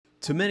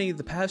To many,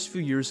 the past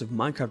few years of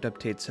Minecraft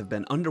updates have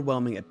been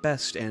underwhelming at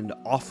best and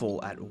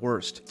awful at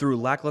worst. Through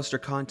lackluster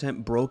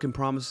content, broken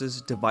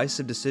promises,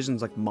 divisive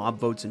decisions like mob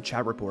votes and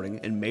chat reporting,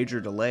 and major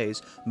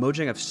delays,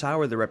 Mojang have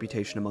soured their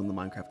reputation among the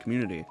Minecraft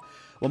community.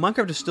 While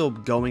Minecraft is still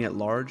going at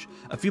large,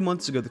 a few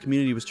months ago the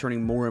community was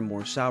turning more and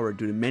more sour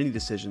due to many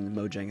decisions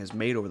Mojang has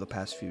made over the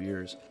past few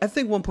years. I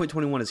think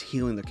 1.21 is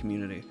healing the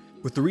community.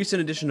 With the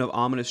recent addition of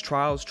ominous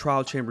trials,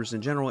 trial chambers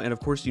in general, and of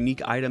course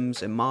unique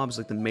items and mobs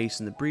like the mace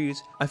and the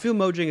breeze, I feel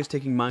Mojang is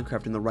taking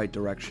Minecraft in the right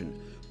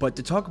direction. But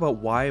to talk about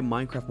why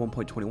Minecraft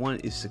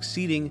 1.21 is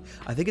succeeding,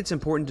 I think it's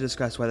important to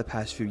discuss why the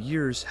past few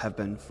years have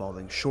been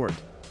falling short.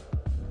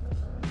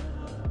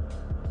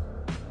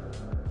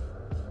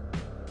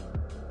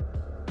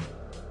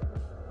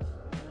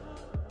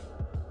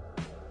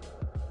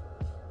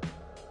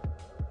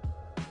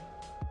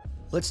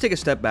 Let's take a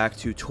step back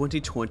to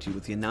 2020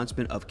 with the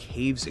announcement of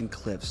Caves and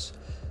Cliffs.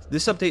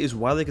 This update is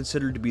widely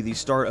considered to be the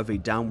start of a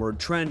downward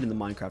trend in the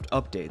Minecraft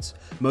updates.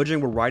 Mojang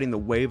were riding the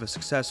wave of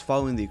success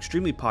following the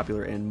extremely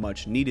popular and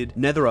much needed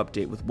Nether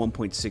update with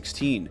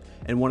 1.16,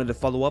 and wanted to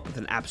follow up with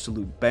an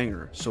absolute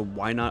banger, so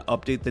why not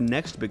update the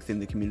next big thing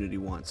the community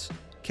wants?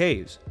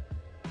 Caves.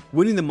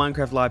 Winning the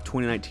Minecraft Live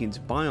 2019's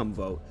biome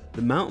vote,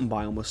 the mountain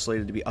biome was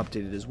slated to be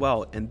updated as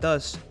well, and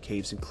thus,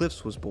 Caves and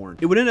Cliffs was born.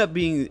 It would end up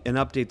being an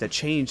update that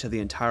changed how the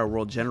entire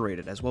world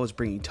generated, as well as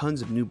bringing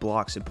tons of new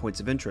blocks and points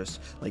of interest,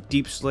 like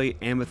Deep Slate,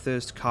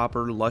 Amethyst,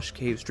 Copper, Lush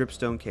Caves,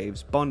 Dripstone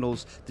Caves,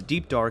 Bundles, the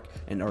Deep Dark,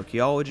 and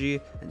Archaeology,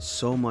 and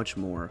so much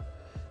more.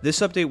 This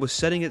update was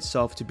setting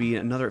itself to be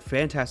another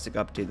fantastic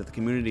update that the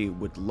community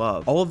would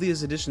love. All of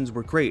these additions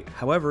were great,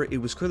 however, it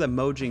was clear that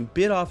Mojang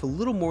bit off a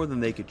little more than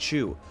they could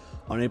chew.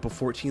 On April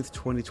 14th,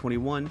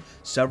 2021,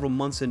 several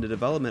months into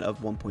development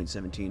of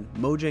 1.17,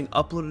 Mojang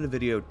uploaded a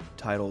video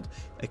titled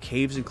A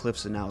Caves and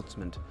Cliffs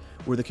Announcement,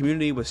 where the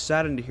community was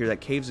saddened to hear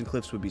that Caves and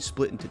Cliffs would be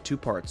split into two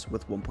parts,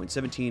 with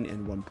 1.17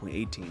 and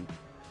 1.18.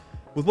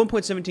 With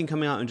 1.17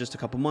 coming out in just a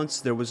couple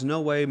months, there was no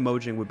way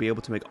Mojang would be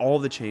able to make all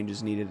the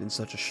changes needed in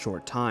such a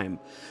short time.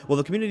 While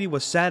the community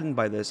was saddened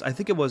by this, I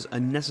think it was a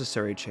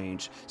necessary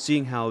change,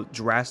 seeing how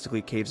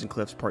drastically Caves and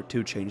Cliffs Part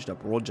 2 changed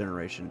up world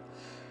generation.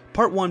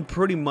 Part 1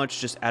 pretty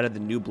much just added the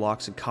new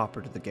blocks and copper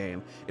to the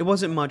game. It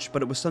wasn't much,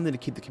 but it was something to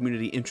keep the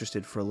community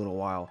interested for a little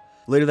while.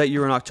 Later that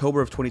year in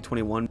October of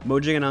 2021,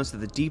 Mojang announced that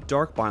the Deep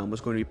Dark biome was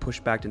going to be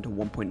pushed back into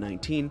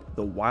 1.19,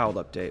 the Wild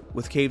update,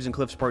 with Caves and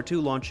Cliffs Part 2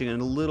 launching in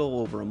a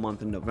little over a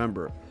month in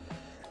November.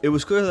 It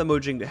was clear that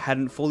Mojang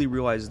hadn't fully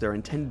realized their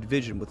intended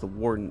vision with the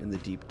Warden in the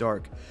Deep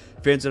Dark.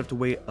 Fans would have to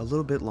wait a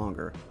little bit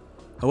longer.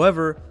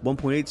 However,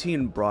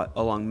 1.18 brought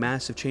along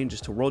massive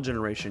changes to world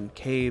generation,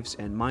 caves,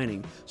 and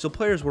mining, so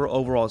players were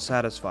overall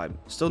satisfied.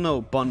 Still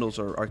no bundles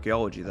or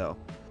archaeology though.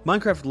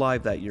 Minecraft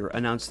Live that year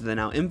announced the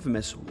now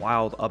infamous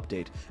Wild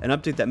update, an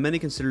update that many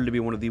consider to be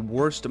one of the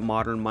worst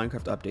modern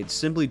Minecraft updates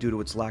simply due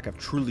to its lack of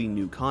truly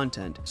new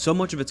content. So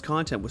much of its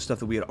content was stuff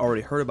that we had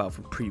already heard about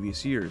from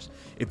previous years.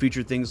 It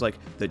featured things like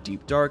the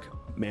Deep Dark,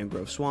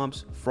 mangrove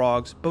swamps,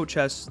 frogs, boat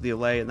chests, the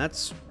allay, and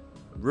that's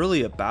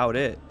really about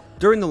it.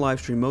 During the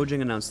livestream,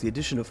 Mojang announced the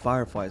addition of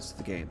fireflies to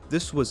the game.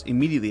 This was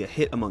immediately a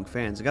hit among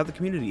fans and got the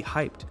community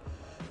hyped.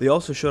 They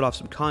also showed off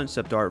some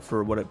concept art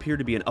for what appeared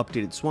to be an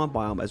updated swamp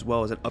biome as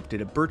well as an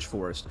updated birch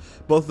forest,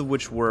 both of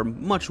which were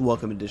much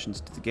welcome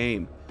additions to the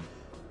game.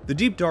 The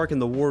Deep Dark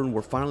and the Warden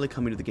were finally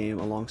coming to the game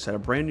alongside a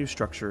brand new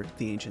structure,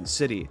 the Ancient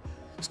City.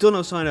 Still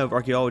no sign of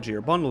archaeology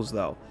or bundles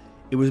though.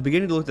 It was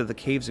beginning to look that the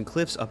Caves and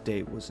Cliffs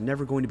update was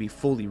never going to be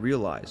fully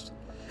realized.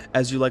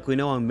 As you likely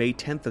know, on May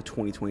 10th of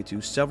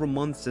 2022, several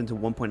months into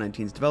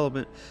 1.19's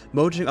development,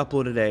 Mojang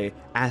uploaded a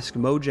Ask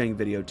Mojang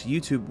video to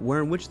YouTube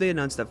in which they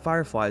announced that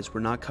fireflies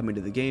were not coming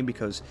to the game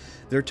because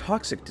they're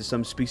toxic to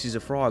some species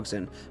of frogs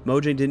and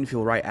Mojang didn't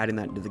feel right adding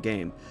that into the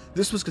game.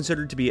 This was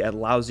considered to be a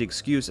lousy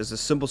excuse, as a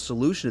simple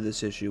solution to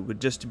this issue would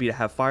just be to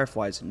have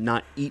fireflies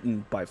not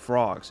eaten by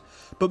frogs,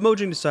 but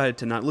Mojang decided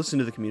to not listen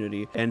to the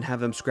community and have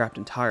them scrapped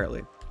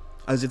entirely.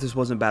 As if this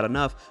wasn't bad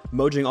enough,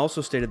 Mojang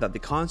also stated that the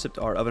concept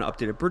art of an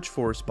updated birch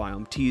forest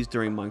biome teased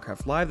during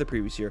Minecraft Live the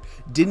previous year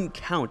didn't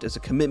count as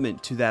a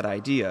commitment to that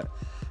idea.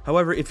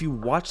 However, if you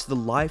watch the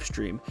live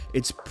stream,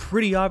 it's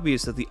pretty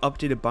obvious that the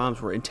updated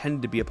biomes were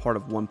intended to be a part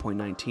of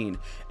 1.19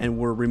 and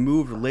were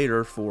removed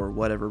later for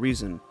whatever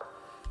reason.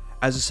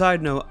 As a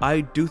side note,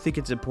 I do think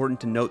it's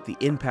important to note the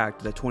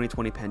impact the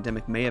 2020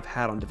 pandemic may have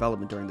had on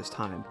development during this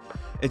time.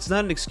 It's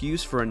not an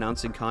excuse for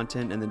announcing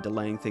content and then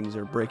delaying things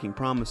or breaking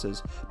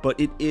promises, but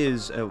it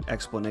is an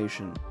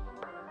explanation.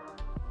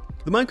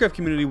 The Minecraft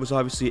community was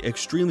obviously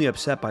extremely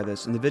upset by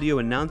this, and the video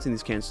announcing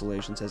these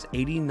cancellations has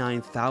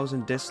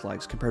 89,000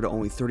 dislikes compared to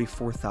only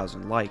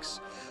 34,000 likes.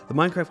 The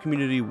Minecraft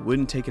community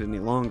wouldn't take it any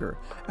longer.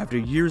 After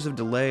years of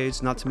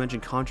delays, not to mention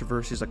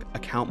controversies like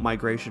account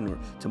migration or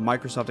to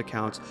Microsoft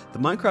accounts, the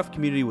Minecraft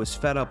community was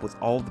fed up with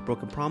all of the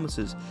broken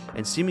promises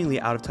and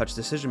seemingly out of touch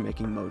decision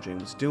making Mojang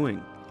was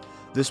doing.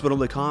 This would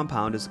only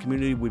compound as the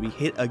community would be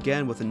hit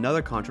again with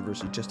another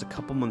controversy just a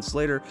couple months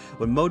later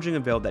when Mojang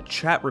unveiled that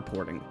chat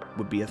reporting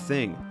would be a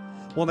thing.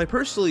 While I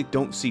personally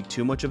don't see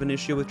too much of an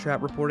issue with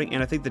chat reporting,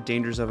 and I think the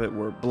dangers of it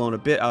were blown a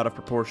bit out of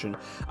proportion,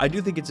 I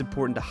do think it's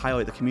important to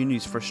highlight the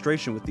community's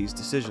frustration with these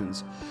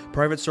decisions.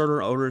 Private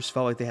server owners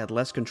felt like they had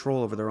less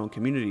control over their own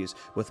communities,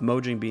 with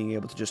Mojang being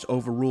able to just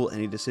overrule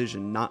any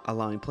decision, not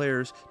allowing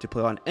players to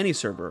play on any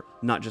server,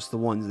 not just the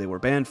ones they were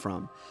banned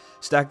from.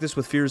 Stack this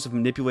with fears of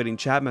manipulating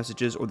chat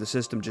messages or the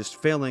system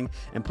just failing,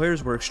 and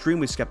players were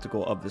extremely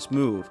skeptical of this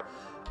move.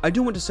 I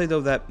do want to say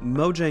though that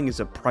Mojang is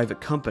a private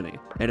company,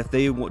 and if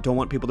they don't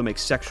want people to make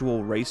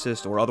sexual,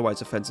 racist, or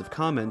otherwise offensive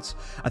comments,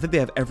 I think they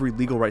have every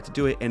legal right to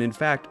do it, and in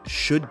fact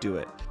should do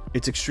it.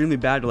 It's extremely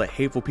bad to let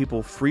hateful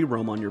people free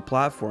roam on your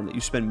platform that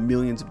you spend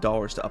millions of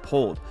dollars to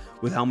uphold.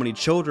 With how many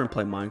children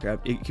play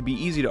Minecraft, it can be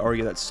easy to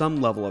argue that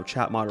some level of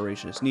chat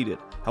moderation is needed.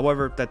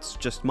 However, that's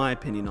just my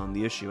opinion on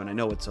the issue, and I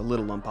know it's a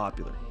little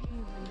unpopular.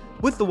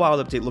 With the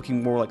Wild update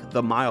looking more like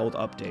the mild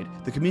update,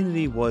 the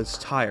community was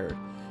tired.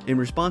 In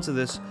response to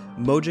this,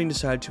 Mojang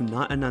decided to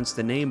not announce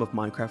the name of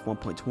Minecraft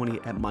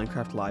 1.20 at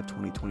Minecraft Live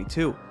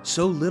 2022.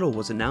 So little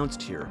was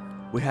announced here.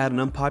 We had an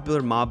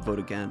unpopular mob vote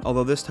again,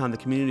 although this time the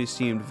community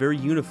seemed very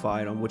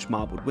unified on which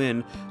mob would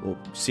win. We'll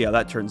see how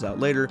that turns out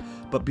later,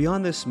 but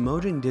beyond this,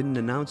 Mojang didn't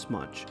announce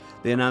much.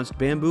 They announced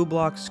bamboo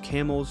blocks,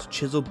 camels,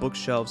 chiseled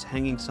bookshelves,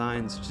 hanging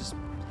signs, just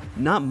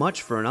not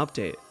much for an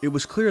update. It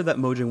was clear that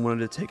Mojang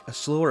wanted to take a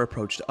slower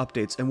approach to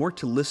updates and work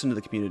to listen to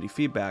the community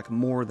feedback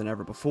more than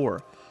ever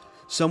before.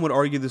 Some would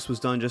argue this was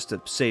done just to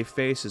save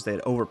face, as they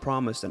had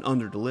overpromised and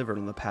underdelivered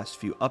on the past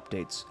few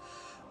updates.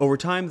 Over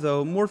time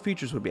though, more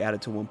features would be added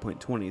to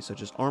 1.20,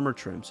 such as armor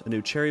trims, a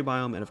new cherry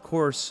biome, and of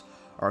course,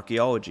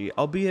 archaeology,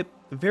 albeit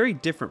very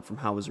different from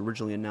how it was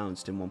originally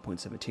announced in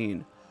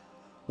 1.17.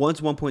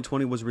 Once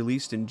 1.20 was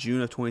released in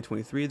June of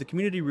 2023, the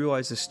community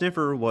realized the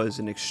Sniffer was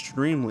an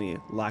extremely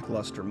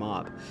lackluster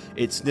mob.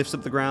 It sniffs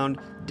up the ground,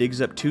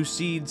 digs up 2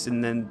 seeds,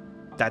 and then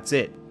that's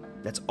it.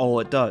 That's all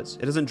it does.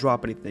 It doesn't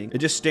drop anything. It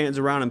just stands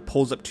around and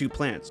pulls up 2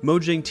 plants.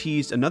 Mojang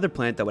teased another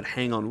plant that would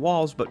hang on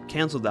walls, but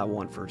canceled that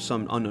one for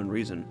some unknown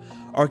reason.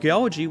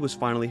 Archaeology was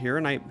finally here,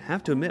 and I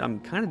have to admit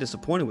I'm kind of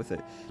disappointed with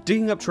it.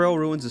 Digging up trail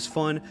ruins is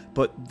fun,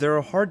 but they're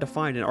hard to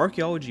find, and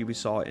archaeology we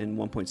saw in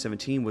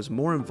 1.17 was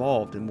more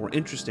involved and more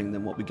interesting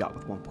than what we got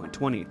with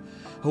 1.20.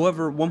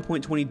 However,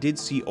 1.20 did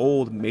see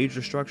old,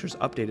 major structures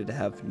updated to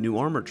have new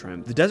armor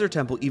trim. The Desert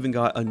Temple even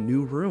got a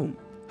new room.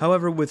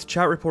 However, with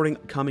chat reporting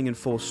coming in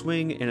full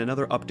swing and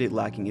another update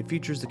lacking in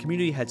features, the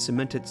community had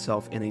cemented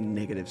itself in a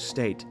negative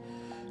state.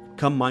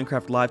 Come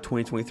Minecraft Live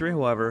 2023,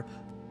 however,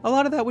 a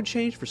lot of that would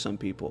change for some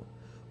people.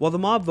 While the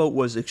mob vote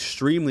was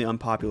extremely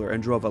unpopular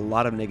and drove a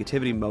lot of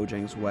negativity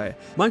Mojang's way,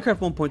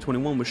 Minecraft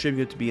 1.21 was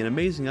shaping up to be an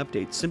amazing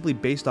update simply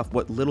based off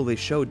what little they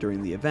showed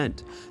during the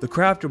event. The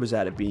crafter was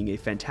added, being a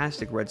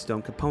fantastic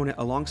redstone component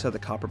alongside the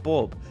copper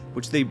bulb,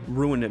 which they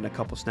ruined in a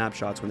couple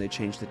snapshots when they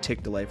changed the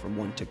tick delay from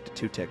 1 tick to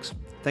 2 ticks.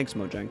 Thanks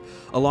Mojang.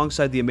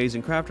 Alongside the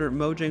amazing crafter,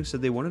 Mojang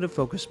said they wanted to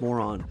focus more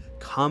on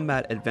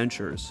combat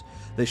adventures.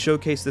 They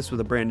showcased this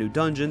with a brand new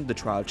dungeon, the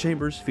Trial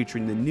Chambers,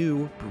 featuring the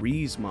new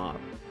Breeze mob.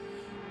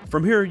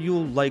 From here,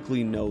 you'll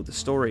likely know the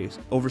stories.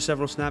 Over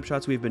several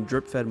snapshots, we've been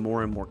drip-fed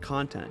more and more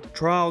content.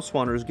 Trial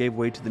spawners gave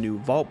way to the new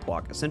Vault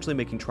block, essentially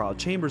making Trial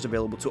Chambers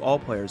available to all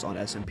players on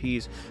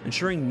SMPs,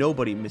 ensuring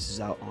nobody misses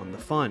out on the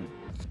fun.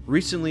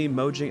 Recently,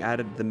 Mojang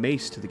added the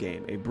Mace to the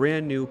game, a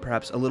brand new,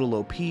 perhaps a little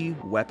OP,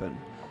 weapon.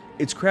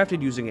 It's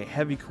crafted using a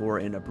heavy core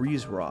and a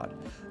breeze rod.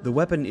 The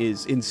weapon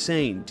is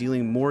insane,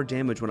 dealing more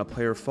damage when a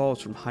player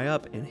falls from high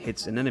up and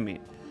hits an enemy.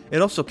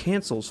 It also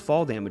cancels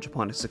fall damage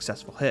upon a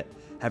successful hit.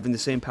 Having the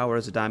same power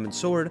as a diamond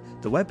sword,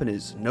 the weapon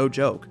is no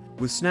joke.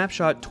 With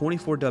snapshot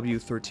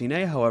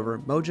 24W13A, however,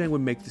 Mojang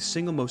would make the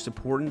single most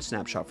important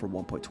snapshot for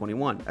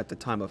 1.21, at the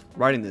time of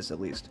writing this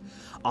at least.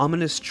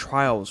 Ominous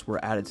trials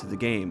were added to the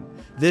game.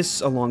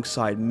 This,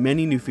 alongside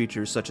many new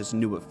features such as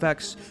new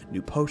effects,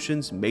 new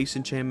potions, mace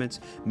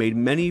enchantments, made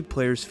many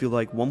players feel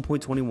like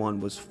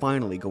 1.21 was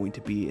finally going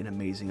to be an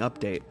amazing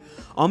update.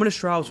 Ominous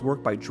trials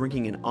work by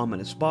drinking an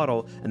ominous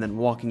bottle and then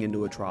walking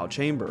into a trial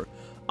chamber.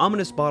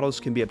 Ominous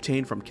bottles can be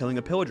obtained from killing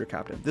a pillager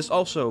captain. This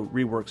also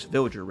reworks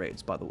villager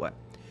raids, by the way.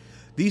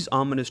 These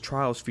ominous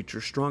trials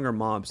feature stronger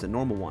mobs than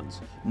normal ones.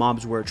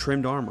 Mobs wear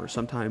trimmed armor,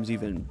 sometimes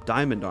even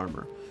diamond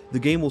armor. The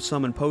game will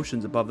summon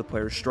potions above the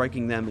player,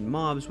 striking them and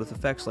mobs with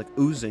effects like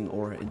oozing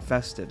or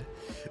infested.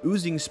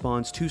 Oozing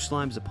spawns 2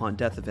 slimes upon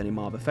death of any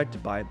mob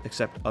affected by it,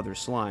 except other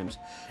slimes,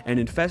 and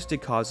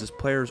infested causes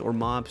players or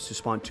mobs to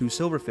spawn 2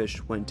 silverfish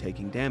when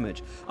taking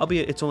damage,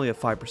 albeit it's only a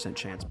 5%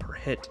 chance per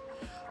hit.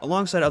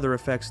 Alongside other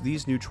effects,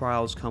 these new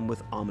trials come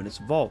with ominous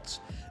vaults.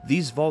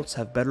 These vaults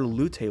have better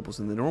loot tables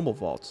than the normal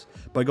vaults.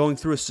 By going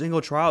through a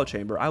single trial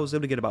chamber, I was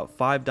able to get about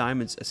 5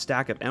 diamonds, a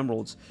stack of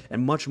emeralds,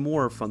 and much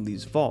more from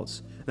these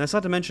vaults. And that's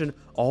not to mention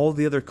all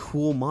the other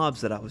cool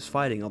mobs that I was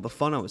fighting, all the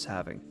fun I was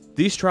having.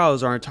 These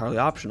trials are entirely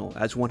optional,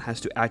 as one has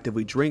to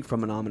actively drink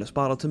from an ominous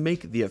bottle to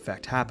make the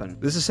effect happen.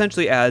 This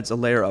essentially adds a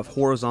layer of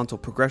horizontal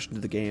progression to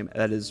the game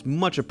that is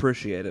much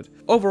appreciated.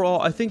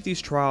 Overall, I think these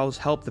trials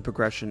help the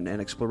progression and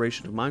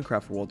exploration of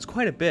Minecraft worlds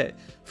quite a bit.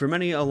 For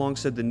many,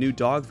 alongside the new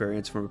dog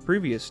variants from a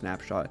previous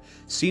snapshot,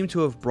 seem to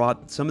have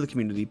brought some of the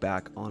community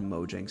back on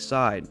Mojang's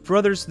side. For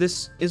others,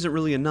 this isn't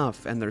really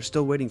enough, and they're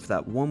still waiting for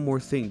that one more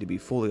thing to be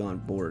fully on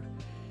board.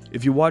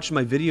 If you watched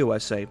my video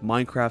essay,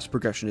 Minecraft's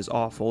progression is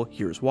awful,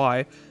 here's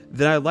why,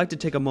 then I'd like to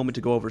take a moment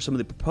to go over some of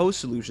the proposed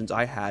solutions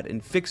I had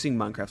in fixing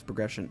Minecraft's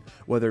progression,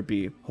 whether it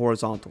be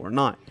horizontal or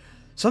not.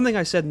 Something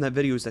I said in that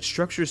video is that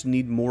structures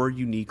need more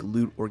unique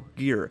loot or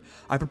gear.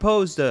 I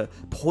proposed a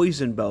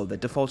poison bow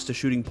that defaults to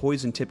shooting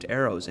poison-tipped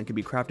arrows and can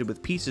be crafted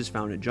with pieces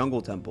found in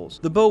jungle temples.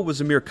 The bow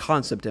was a mere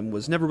concept and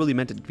was never really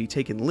meant to be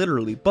taken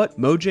literally, but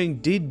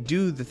Mojang did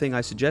do the thing I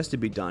suggested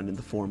be done in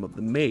the form of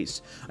the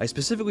mace. I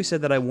specifically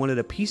said that I wanted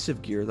a piece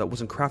of gear that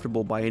wasn't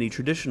craftable by any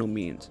traditional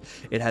means.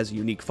 It has a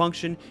unique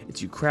function,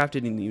 it's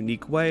crafted in a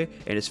unique way,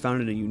 and is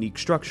found in a unique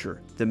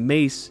structure. The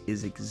mace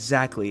is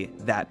exactly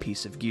that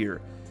piece of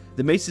gear.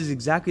 The mace is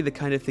exactly the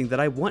kind of thing that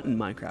I want in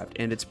Minecraft,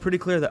 and it's pretty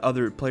clear that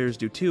other players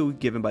do too,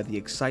 given by the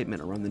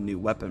excitement around the new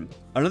weapon.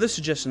 Another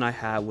suggestion I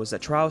had was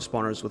that trial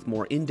spawners with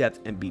more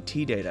in-depth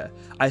MBT data.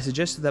 I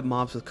suggested that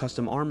mobs with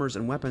custom armors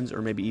and weapons,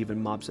 or maybe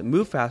even mobs that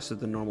move faster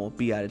than normal,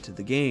 be added to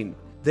the game.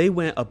 They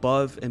went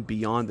above and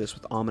beyond this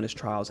with ominous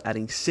trials,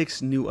 adding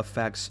 6 new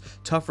effects,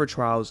 tougher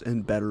trials,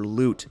 and better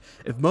loot.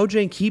 If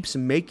Mojang keeps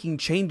making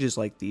changes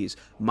like these,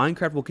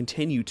 Minecraft will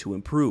continue to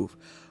improve.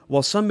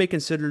 While some may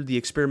consider the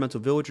experimental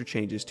villager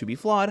changes to be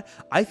flawed,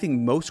 I think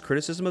most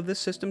criticism of this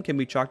system can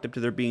be chalked up to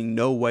there being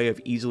no way of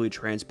easily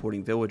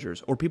transporting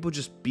villagers, or people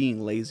just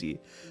being lazy.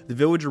 The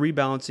villager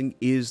rebalancing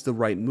is the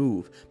right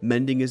move.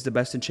 Mending is the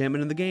best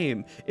enchantment in the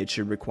game. It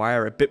should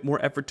require a bit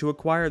more effort to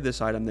acquire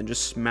this item than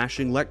just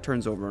smashing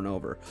lecterns over and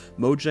over.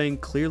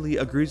 Mojang clearly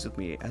agrees with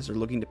me as they're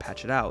looking to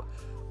patch it out.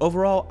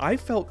 Overall, I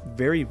felt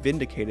very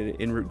vindicated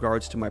in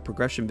regards to my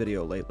progression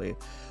video lately.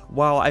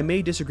 While I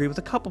may disagree with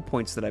a couple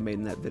points that I made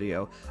in that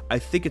video, I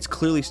think it's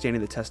clearly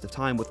standing the test of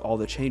time with all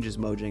the changes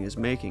Mojang is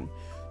making.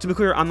 To be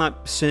clear, I'm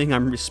not saying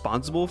I'm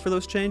responsible for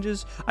those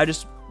changes, I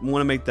just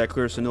want to make that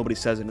clear so nobody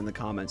says it in the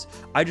comments.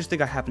 I just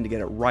think I happen to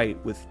get it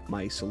right with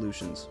my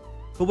solutions.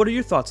 But what are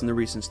your thoughts on the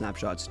recent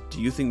snapshots?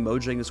 Do you think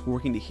Mojang is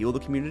working to heal the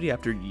community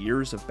after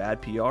years of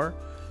bad PR?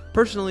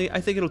 Personally, I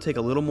think it'll take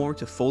a little more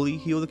to fully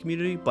heal the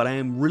community, but I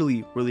am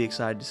really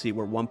excited to see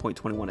where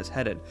 1.21 is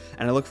headed,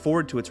 and I look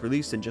forward to its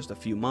release in just a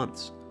few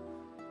months.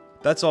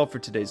 That's all for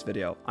today's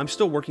video. I'm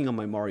still working on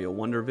my Mario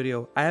Wonder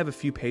video. I have a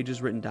few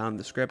pages written down in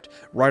the script.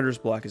 Writer's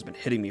block has been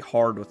hitting me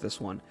hard with this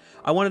one.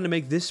 I wanted to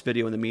make this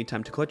video in the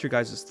meantime to collect your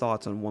guys'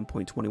 thoughts on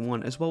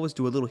 1.21, as well as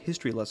do a little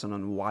history lesson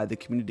on why the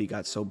community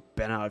got so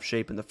bent out of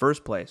shape in the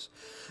first place.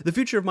 The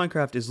future of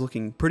Minecraft is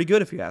looking pretty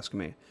good if you ask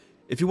me.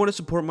 If you want to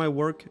support my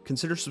work,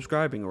 consider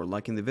subscribing or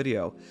liking the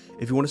video.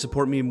 If you want to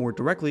support me more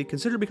directly,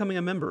 consider becoming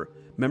a member.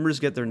 Members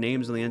get their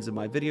names on the ends of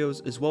my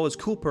videos, as well as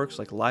cool perks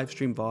like live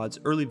stream VODs,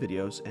 early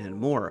videos, and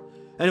more.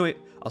 Anyway,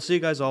 I'll see you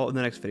guys all in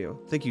the next video.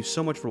 Thank you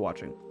so much for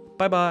watching.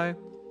 Bye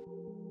bye!